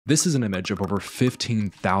This is an image of over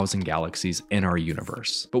 15,000 galaxies in our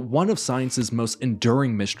universe. But one of science's most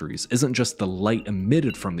enduring mysteries isn't just the light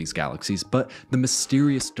emitted from these galaxies, but the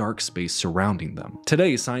mysterious dark space surrounding them.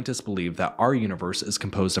 Today, scientists believe that our universe is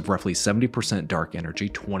composed of roughly 70% dark energy,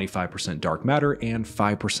 25% dark matter, and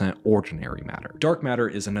 5% ordinary matter. Dark matter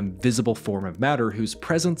is an invisible form of matter whose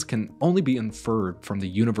presence can only be inferred from the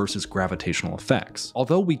universe's gravitational effects.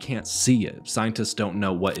 Although we can't see it, scientists don't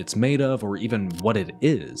know what it's made of or even what it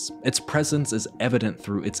is. Its presence is evident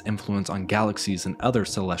through its influence on galaxies and other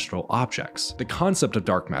celestial objects. The concept of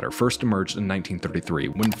dark matter first emerged in 1933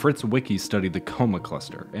 when Fritz Zwicky studied the Coma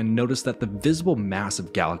cluster and noticed that the visible mass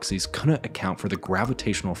of galaxies couldn't account for the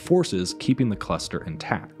gravitational forces keeping the cluster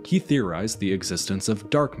intact. He theorized the existence of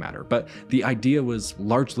dark matter, but the idea was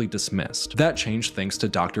largely dismissed. That changed thanks to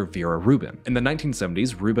Dr. Vera Rubin. In the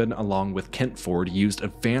 1970s, Rubin, along with Kent Ford, used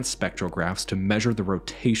advanced spectrographs to measure the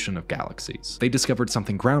rotation of galaxies. They discovered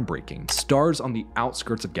something groundbreaking. Stars on the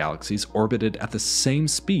outskirts of galaxies orbited at the same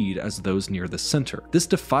speed as those near the center. This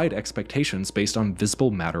defied expectations based on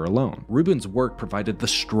visible matter alone. Rubin's work provided the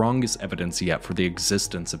strongest evidence yet for the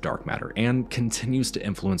existence of dark matter and continues to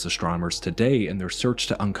influence astronomers today in their search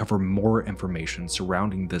to uncover more information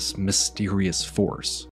surrounding this mysterious force.